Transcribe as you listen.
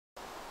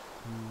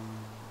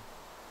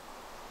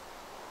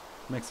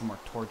Make some more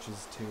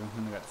torches too.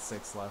 And I got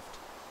 6 left.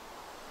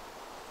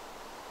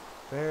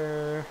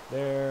 There.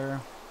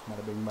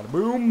 Bada bing, bada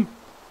boom.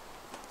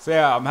 So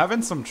yeah, I'm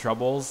having some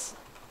troubles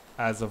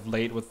as of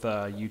late with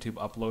the YouTube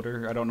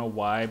uploader. I don't know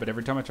why, but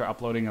every time I try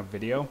uploading a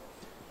video,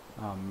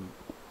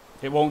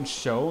 it won't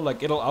show.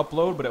 Like, it'll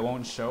upload, but it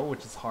won't show,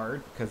 which is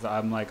hard because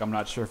I'm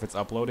not sure if it's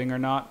uploading or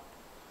not.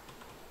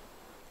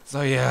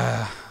 So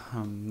yeah,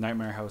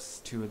 Nightmare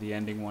House 2, the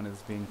ending one, is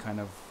being kind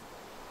of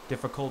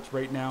difficult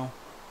right now.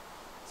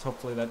 So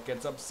hopefully that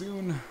gets up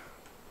soon. Is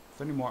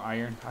there any more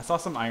iron? I saw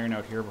some iron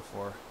out here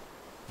before,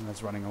 and I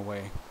was running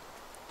away.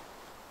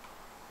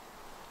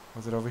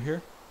 Was it over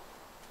here?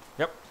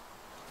 Yep.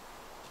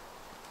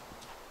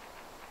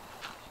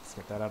 Let's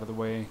get that out of the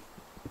way.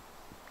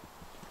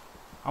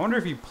 I wonder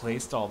if he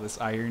placed all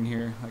this iron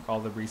here, like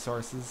all the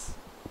resources.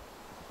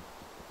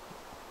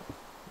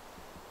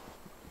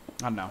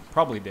 I don't know,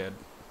 probably did.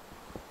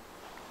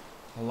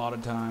 A lot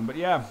of time, but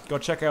yeah, go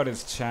check out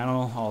his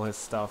channel, all his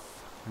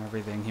stuff and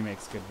everything. He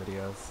makes good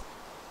videos.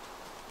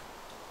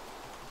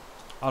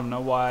 I don't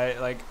know why,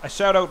 like, a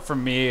shout out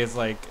from me is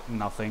like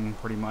nothing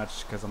pretty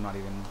much, because I'm not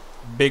even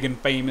big and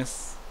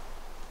famous.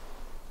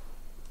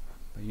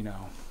 But you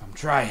know, I'm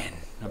trying.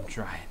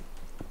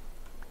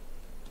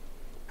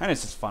 And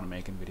it's just fun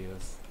making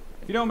videos.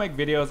 If you don't make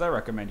videos, I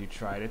recommend you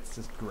try it. It's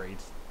just great.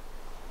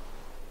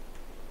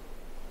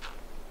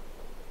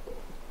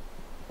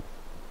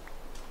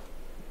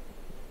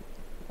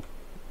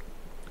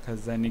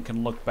 Because then you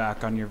can look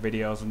back on your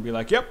videos and be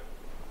like, yep,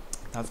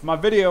 that's my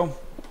video.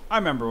 I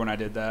remember when I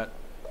did that.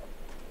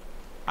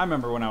 I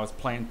remember when I was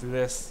playing through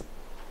this.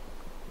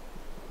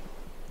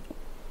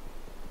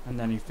 And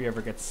then if you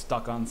ever get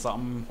stuck on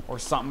something or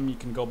something, you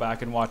can go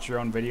back and watch your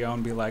own video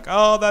and be like,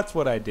 oh, that's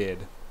what I did.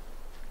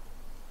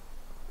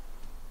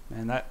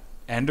 Man, that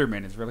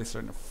Enderman is really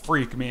starting to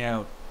freak me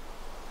out.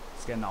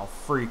 It's getting all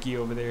freaky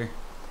over there.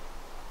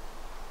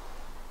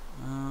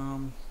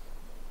 Looks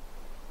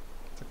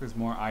like there's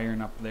more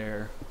iron up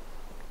there.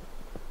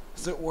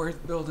 Is it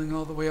worth building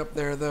all the way up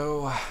there,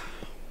 though?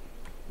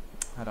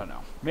 I don't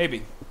know.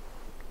 Maybe.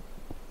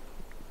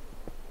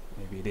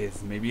 Maybe it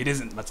is. Maybe it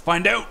isn't. Let's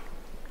find out.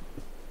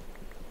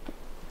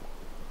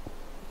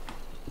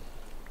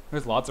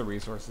 There's lots of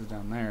resources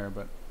down there,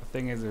 but the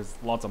thing is, there's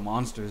lots of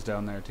monsters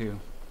down there,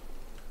 too.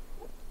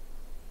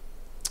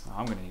 Oh,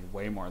 I'm gonna need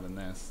way more than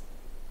this.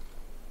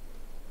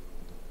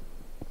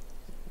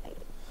 I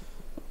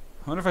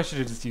wonder if I should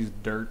have just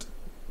used dirt.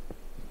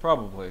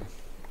 Probably.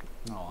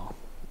 Oh well.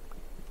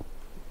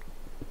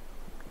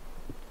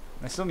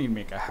 I still need to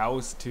make a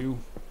house too.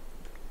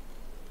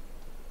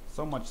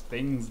 So much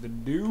things to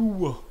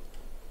do.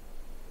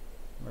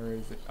 Where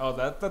is it? Oh,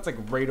 that's like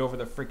right over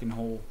the freaking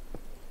hole.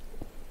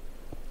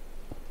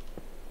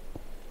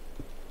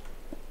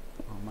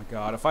 Oh my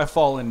god, if I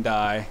fall and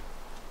die,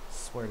 I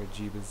swear to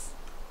Jeebus.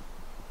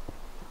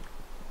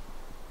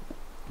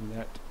 Give me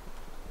that.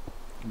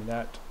 Give me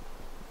that.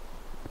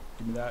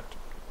 Give me that.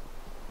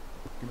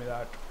 Give me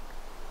that.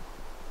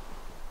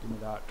 Give me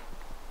that.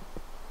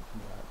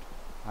 Give me that.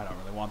 I don't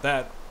really want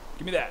that.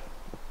 Give me that.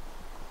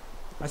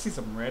 I see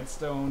some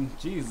redstone.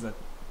 Jeez, that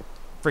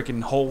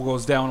freaking hole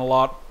goes down a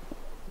lot.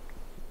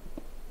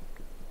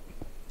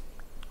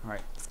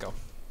 Alright, let's go.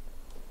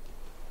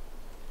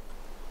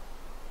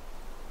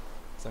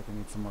 Looks like I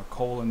need some more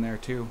coal in there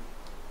too.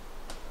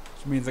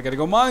 Which means I gotta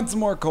go mine some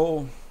more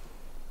coal.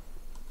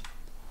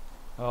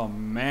 Oh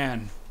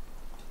man.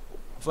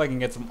 Hopefully I can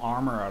get some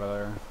armor out of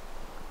there.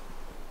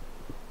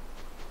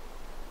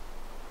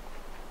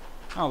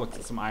 Oh, look,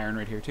 there's some iron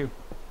right here too.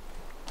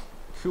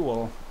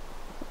 Cool.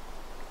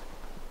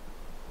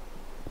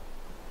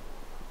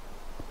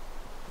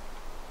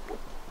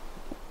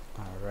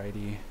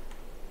 Alrighty.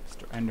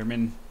 Mr.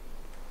 Enderman.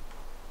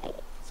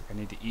 Looks like I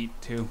need to eat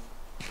too.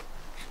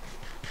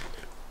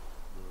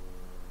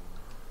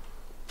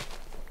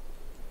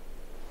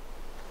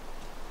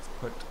 Let's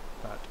put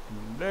that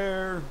in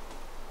there.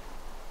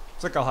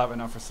 Looks like I'll have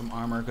enough for some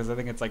armor, because I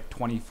think it's like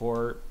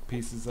 24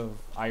 pieces of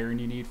iron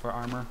you need for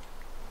armor.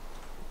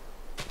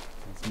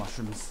 These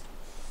mushrooms.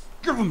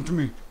 Give them to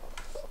me!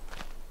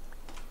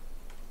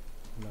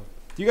 Do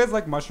you guys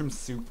like mushroom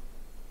soup?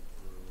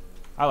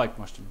 I like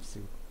mushroom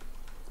soup.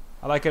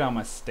 I like it on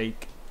my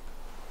steak,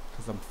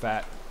 because I'm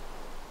fat.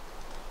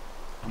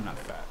 I'm not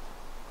fat.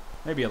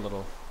 Maybe a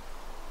little.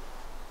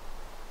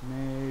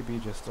 Maybe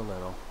just a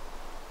little.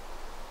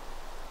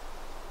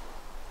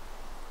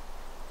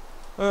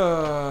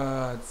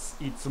 Let's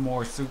eat some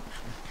more soup.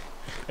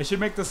 I should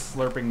make the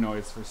slurping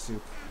noise for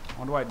soup. I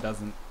wonder why it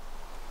doesn't.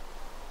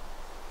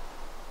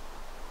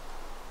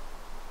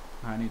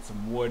 I need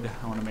some wood.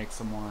 I want to make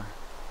some more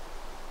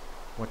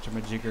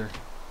whatchamajigger.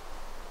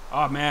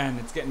 Oh man,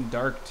 it's getting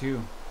dark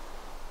too.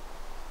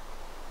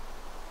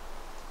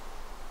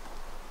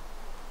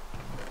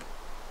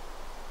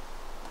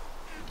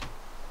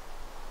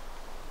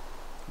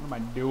 What am I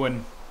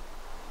doing?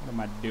 What am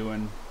I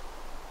doing?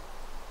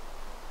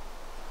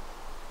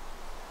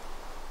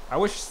 I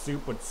wish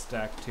soup would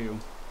stack too.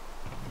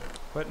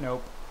 But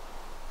nope.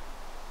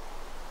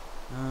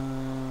 We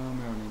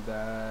don't need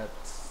that.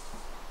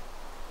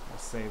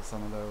 save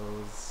some of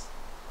those.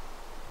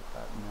 Put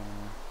that in there.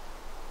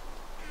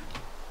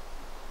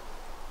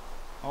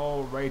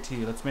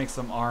 Alrighty, let's make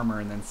some armor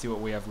and then see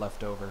what we have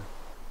left over.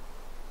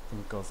 I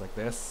think it goes like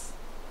this.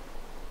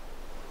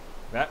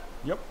 That,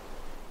 yep.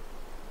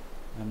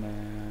 And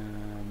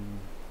then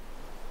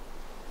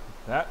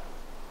like that,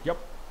 yep.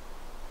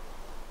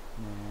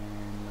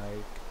 And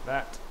like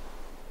that.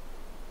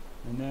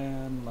 And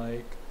then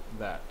like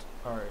that.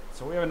 Alright,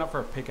 so we have enough for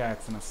a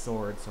pickaxe and a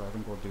sword, so I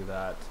think we'll do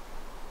that.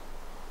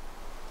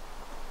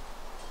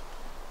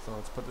 So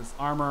let's put this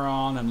armor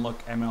on and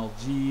look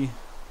MLG.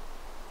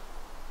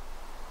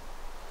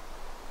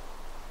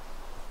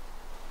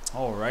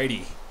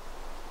 Alrighty.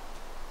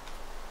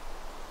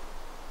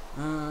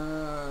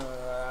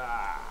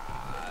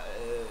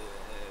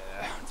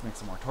 Let's make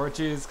some more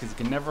torches, because you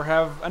can never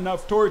have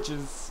enough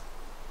torches.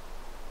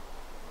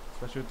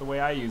 Especially with the way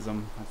I use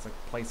them. Let's like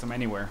place them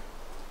anywhere.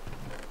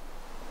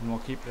 And we'll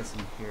keep this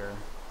in here.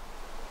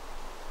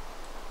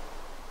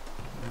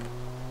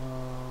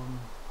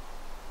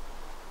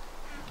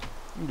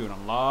 I'm doing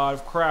a lot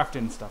of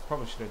crafting stuff.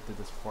 Probably should have did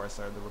this before I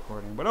started the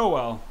recording, but oh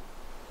well.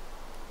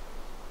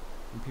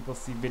 When people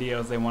see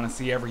videos, they want to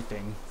see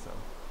everything, so.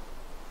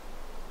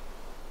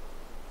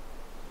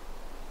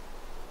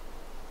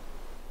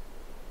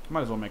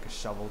 Might as well make a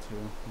shovel too.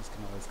 These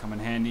can always come in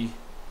handy.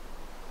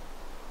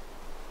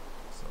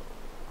 So,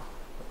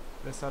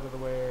 put this out of the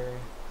way.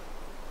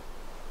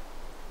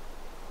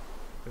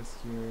 This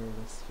here,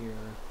 this here.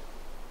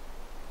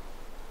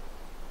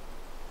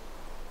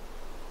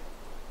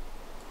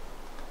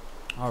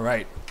 All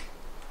right,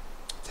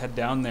 let's head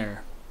down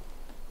there.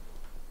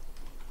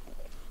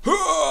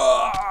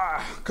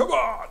 Come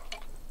on!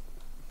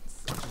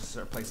 Let's just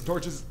start placing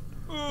torches.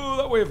 Oh,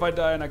 that way if I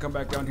die and I come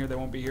back down here, they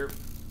won't be here.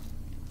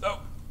 No,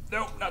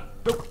 no, not,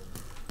 nope.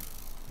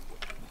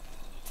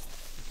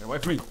 Get away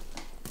from me.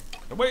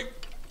 Get away.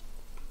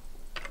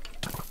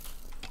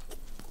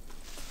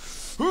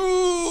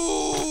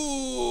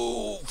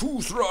 Ooh,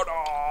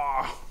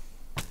 Fusrada.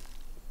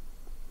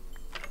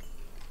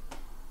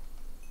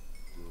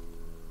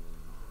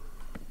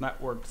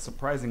 That worked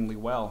surprisingly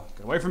well.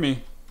 Get away from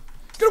me.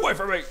 Get away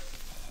from me.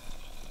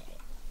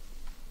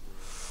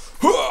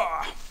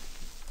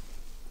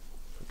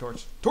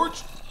 Torch.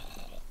 Torch.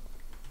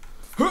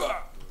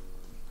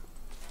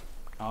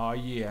 Oh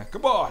yeah.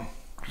 Come on.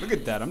 Look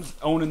at that. I'm just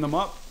owning them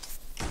up.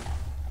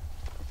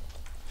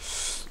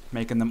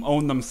 Making them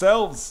own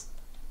themselves.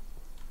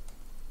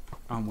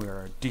 And we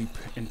are deep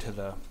into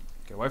the...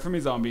 Get away from me,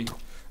 zombie.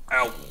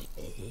 Ow.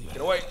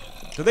 Get away.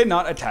 Do they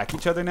not attack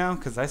each other now?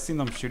 Because I've seen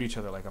them shoot each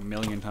other like a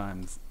million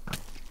times.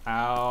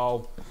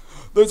 Ow.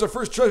 There's our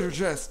first treasure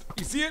chest.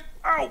 You see it?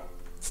 Ow.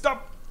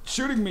 Stop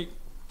shooting me.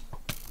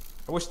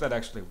 I wish that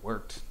actually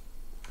worked.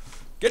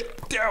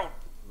 Get down.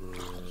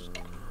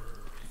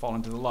 Fall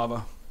into the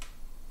lava.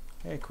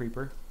 Hey,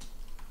 creeper.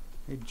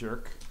 Hey,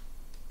 jerk.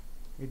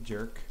 Hey,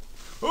 jerk.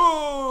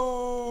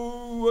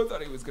 Oh, I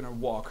thought he was going to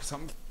walk or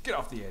something. Get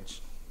off the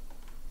edge.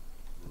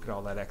 Look at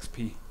all that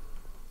XP.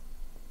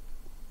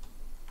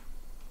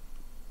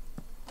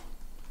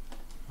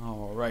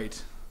 All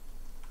right.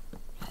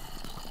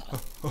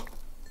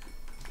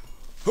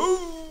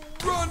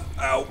 Run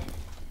out.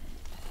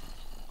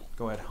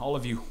 Go ahead. All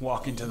of you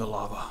walk into the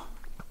lava.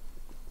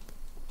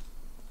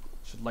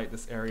 Should light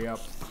this area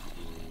up.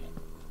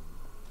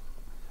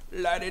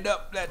 Light it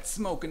up, that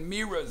smoke and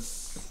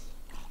mirrors.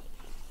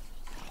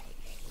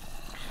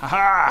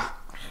 Haha!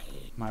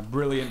 My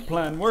brilliant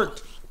plan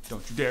worked.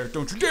 Don't you dare,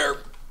 don't you dare!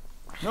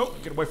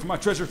 Nope, get away from my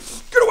treasure.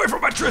 Get away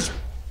from my treasure!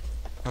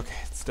 Okay,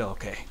 it's still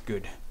okay.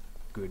 Good.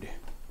 Good.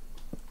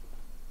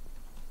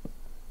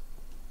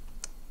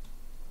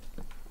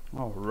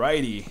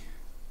 Alrighty.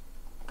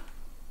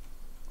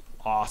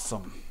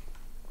 Awesome.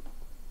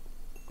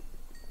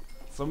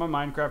 Some of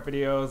my Minecraft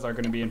videos are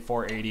going to be in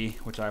 480,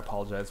 which I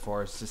apologize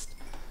for. It's just,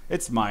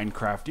 it's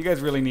Minecraft. You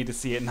guys really need to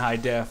see it in high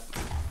def.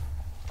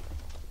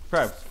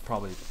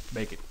 Probably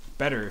make it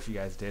better if you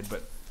guys did,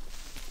 but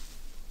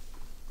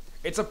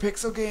it's a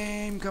pixel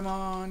game. Come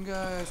on,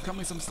 guys. Cut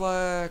me some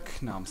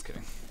slack. No, I'm just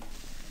kidding.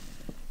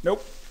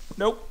 Nope.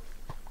 Nope.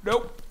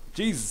 Nope.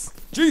 Jesus.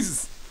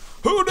 Jesus.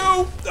 Oh,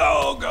 no.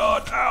 Oh,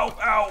 God. Ow.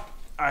 Ow.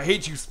 I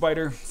hate you,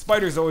 spider.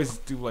 Spiders always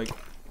do like...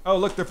 Oh,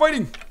 look. They're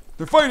fighting.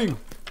 They're fighting.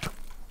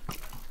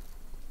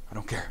 I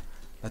don't care.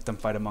 Let them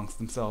fight amongst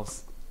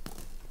themselves.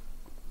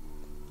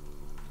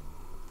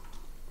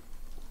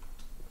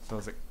 So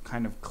is it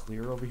kind of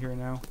clear over here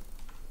now?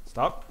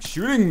 Stop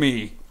shooting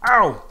me.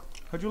 Ow.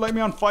 How'd you light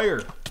me on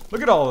fire?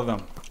 Look at all of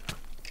them.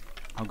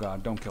 Oh,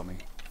 God. Don't kill me.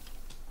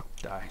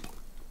 Die.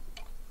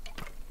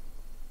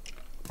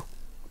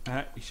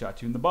 He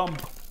shot you in the bum.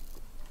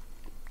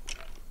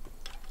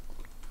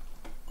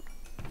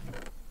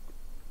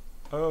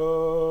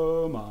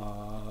 Oh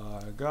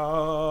my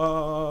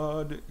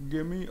God,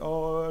 give me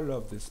all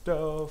of this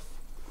stuff.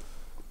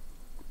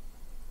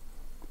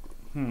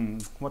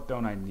 What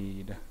don't I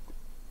need?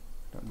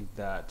 Don't need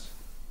that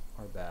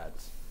or that.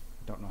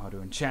 Don't know how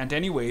to enchant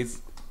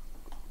anyways.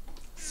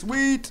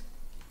 Sweet.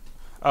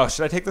 Oh,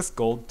 should I take this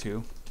gold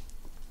too?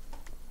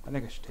 I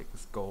think I should take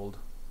this gold.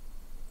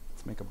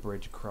 Let's make a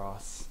bridge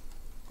across.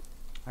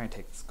 I'm gonna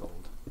take this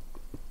gold.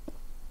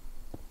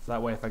 So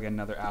that way if I get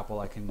another apple,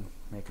 I can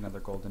make another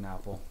golden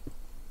apple.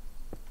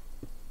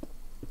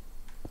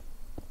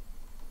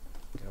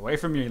 Get away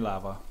from me,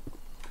 lava.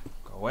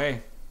 Go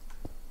away.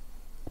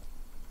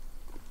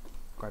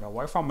 Get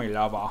away from me,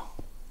 lava.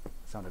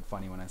 Sounded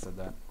funny when I said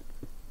that.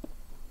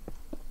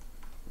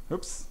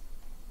 Oops.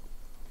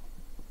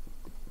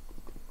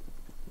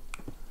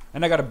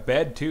 And I got a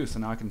bed too, so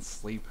now I can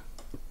sleep.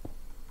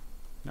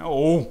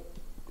 No.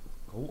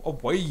 Go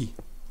away.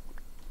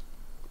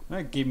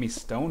 That gave me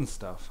stone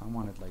stuff. I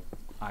wanted like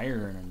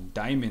iron and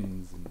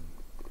diamonds and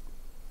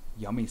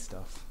yummy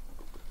stuff.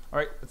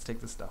 Alright, let's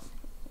take this stuff.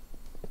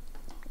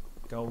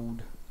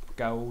 Gold.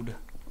 Gold.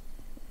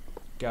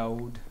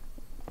 Gold.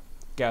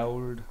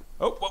 Gold.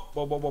 Oh, whoa,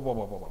 whoa, whoa, whoa,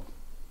 whoa, whoa,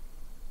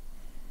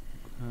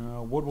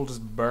 whoa. Wood will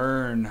just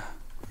burn.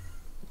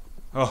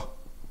 Oh.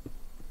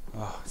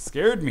 Oh,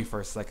 scared me for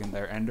a second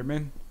there,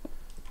 Enderman.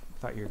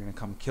 Thought you were gonna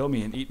come kill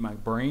me and eat my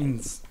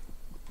brains.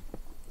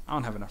 I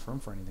don't have enough room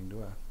for anything,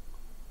 do I?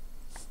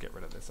 Let's get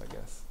rid of this, I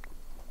guess.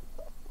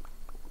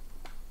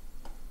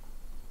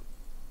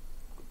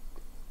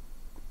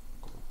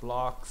 Gold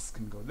blocks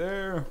can go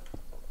there.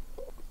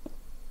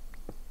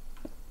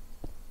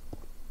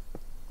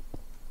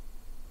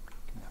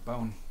 Give me that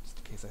bone, just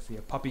in case I see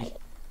a puppy.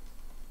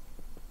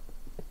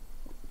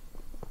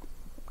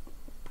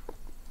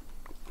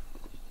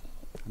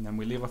 And then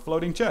we leave a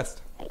floating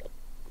chest.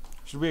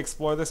 Should we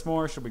explore this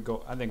more? Should we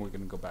go? I think we're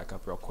gonna go back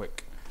up real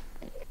quick.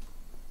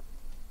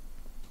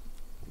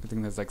 I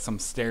think there's like some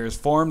stairs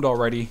formed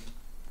already.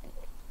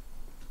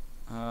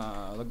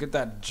 Look at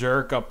that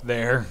jerk up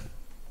there.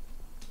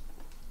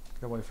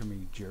 Get away from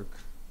me, jerk.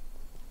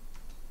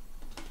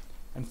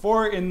 And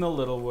for in the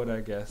Littlewood,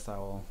 I guess I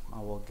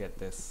will get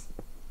this.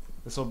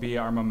 This will be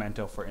our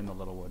memento for in the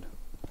Littlewood.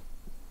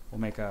 We'll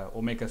make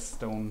a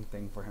stone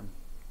thing for him.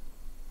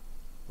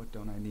 What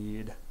don't I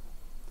need?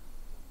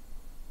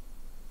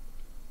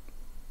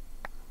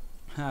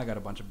 I got a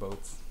bunch of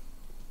boats.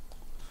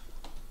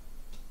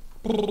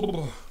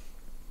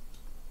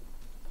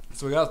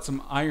 So we got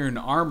some iron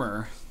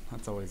armor.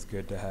 That's always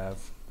good to have.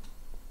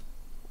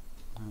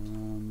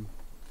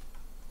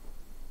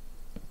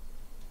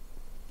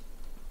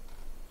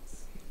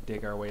 Let's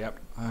dig our way up.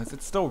 Is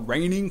it still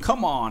raining?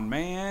 Come on,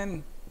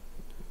 man.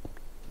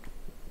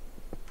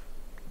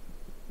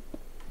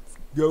 Let's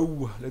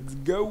go. Let's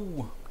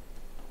go.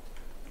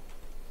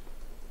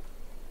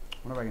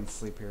 I wonder if I can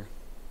sleep here.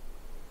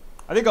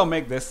 I think I'll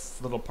make this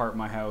little part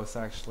my house,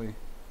 actually.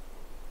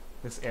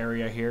 This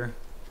area here.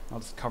 I'll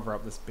just cover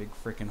up this big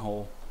freaking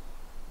hole.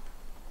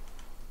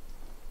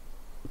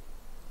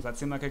 Does that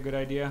seem like a good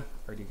idea?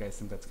 Or do you guys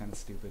think that's kind of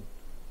stupid?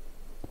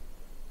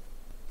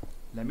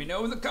 Let me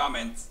know in the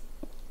comments!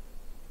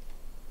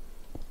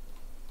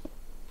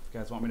 If you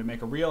guys want me to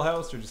make a real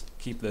house or just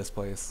keep this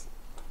place.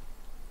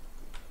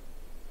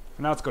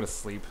 For now, let's go to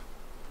sleep.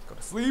 Let's go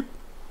to sleep!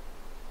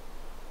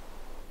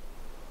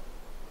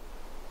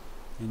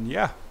 And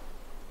yeah,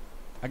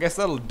 I guess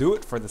that'll do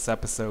it for this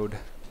episode.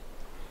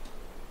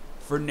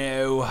 For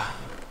now,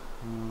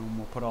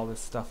 we'll put all this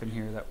stuff in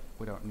here that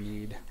we don't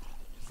need.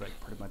 Just like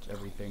pretty much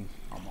everything,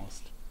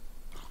 almost.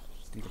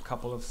 Just need a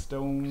couple of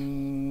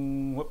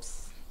stone.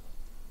 Whoops.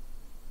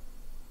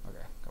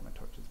 Okay, got my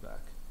torches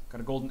back.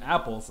 Got a golden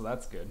apple, so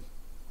that's good.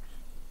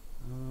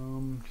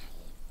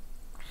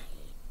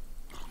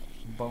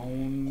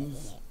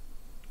 Bones.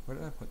 Where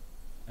did I put?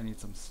 I need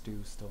some stew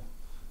still.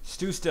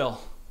 Stew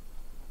still.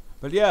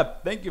 But yeah,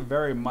 thank you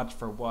very much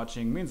for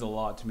watching. It means a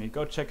lot to me.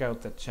 Go check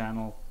out the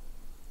channel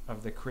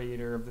of the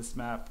creator of this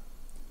map.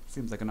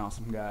 Seems like an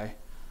awesome guy.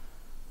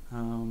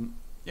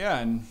 Yeah,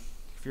 and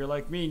if you're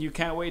like me and you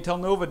can't wait till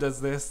Nova does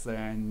this,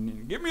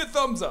 then give me a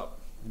thumbs up.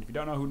 And if you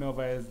don't know who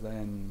Nova is,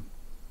 then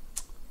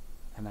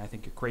I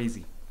think you're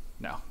crazy.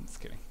 No, I'm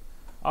just kidding.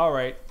 All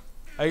right,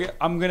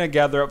 I'm gonna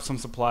gather up some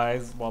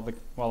supplies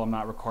while I'm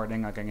not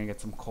recording. Like I'm gonna get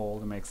some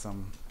coal to make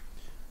some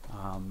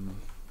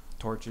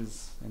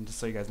torches, and just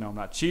so you guys know I'm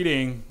not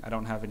cheating, I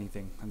don't have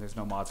anything and there's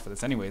no mods for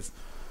this anyways.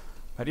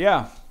 But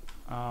yeah,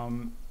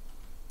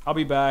 I'll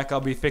be back.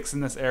 I'll be fixing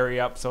this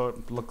area up so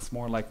it looks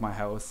more like my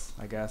house,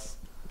 I guess.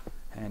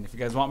 And if you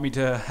guys want me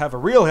to have a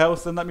real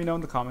house, then let me know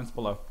in the comments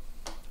below.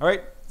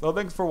 Alright, so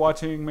thanks for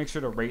watching. Make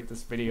sure to rate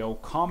this video,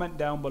 comment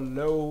down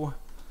below,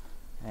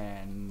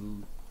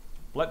 and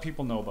let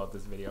people know about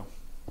this video.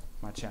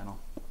 My channel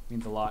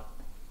means a lot.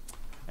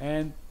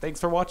 And thanks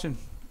for watching.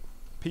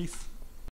 Peace.